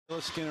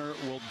Skinner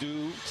will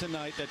do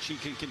tonight that she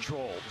can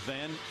control.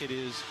 Then it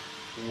is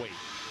weight.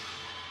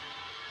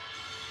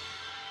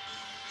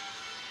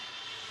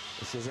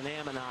 This is an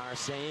Aminar,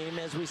 same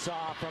as we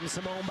saw from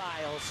Simone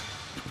Biles.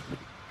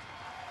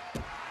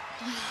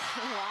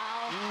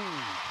 Wow.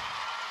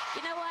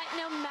 You know what?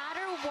 No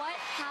matter what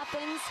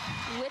happens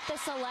with the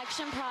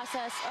selection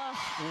process,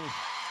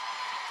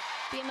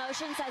 the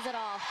emotion says it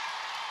all.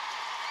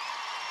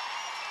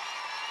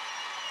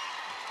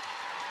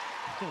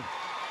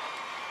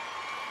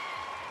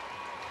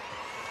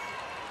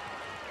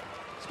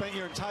 Spent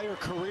your entire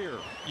career,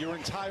 your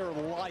entire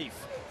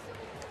life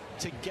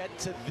to get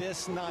to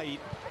this night.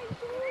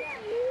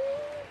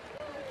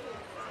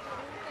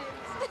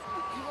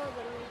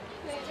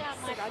 Great job,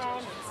 my friend.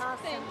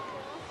 Awesome.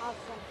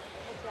 Awesome.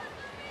 Good job.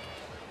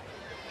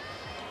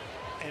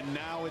 And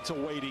now it's a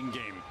waiting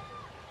game.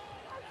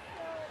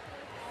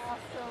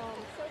 Awesome.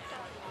 So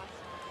awesome.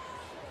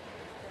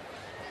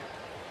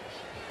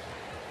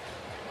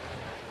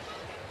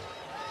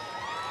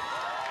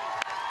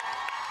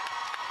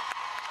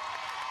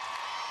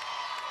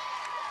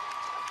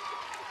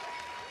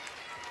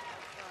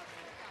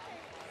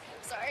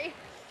 Sorry.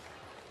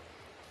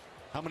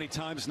 How many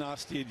times,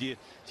 Nastia, do you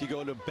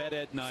go to bed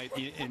at night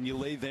and you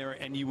lay there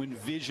and you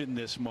envision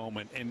this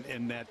moment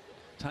and that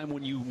time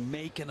when you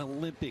make an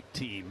Olympic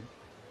team?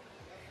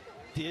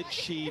 Did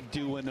she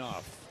do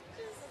enough?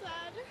 Just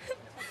sad.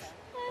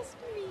 Last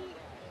week.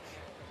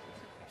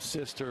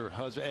 Sister,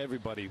 husband,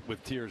 everybody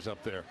with tears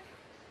up there.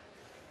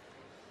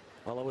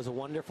 Well, it was a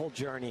wonderful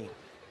journey.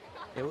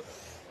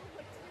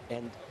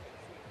 And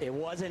it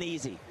wasn't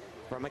easy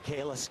for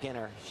Mykayla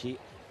Skinner. She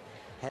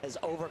has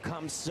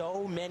overcome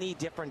so many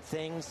different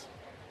things.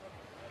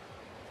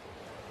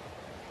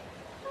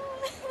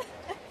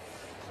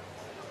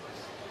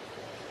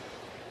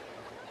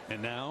 And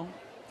now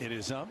it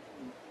is up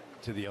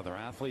to the other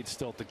athletes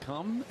still to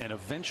come, and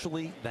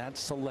eventually that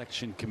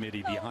selection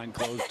committee behind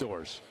closed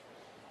doors.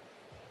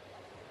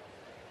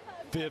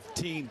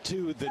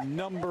 15-2, the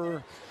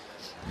number.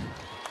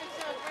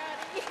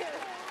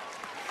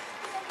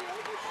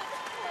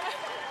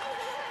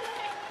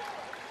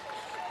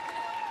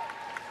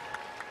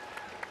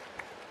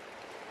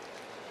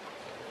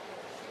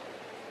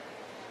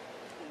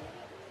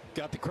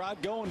 Got the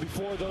crowd going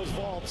before those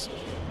vaults.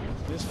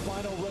 This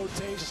final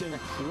rotation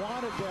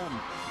wanted them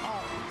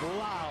up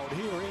loud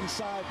here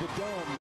inside the dome.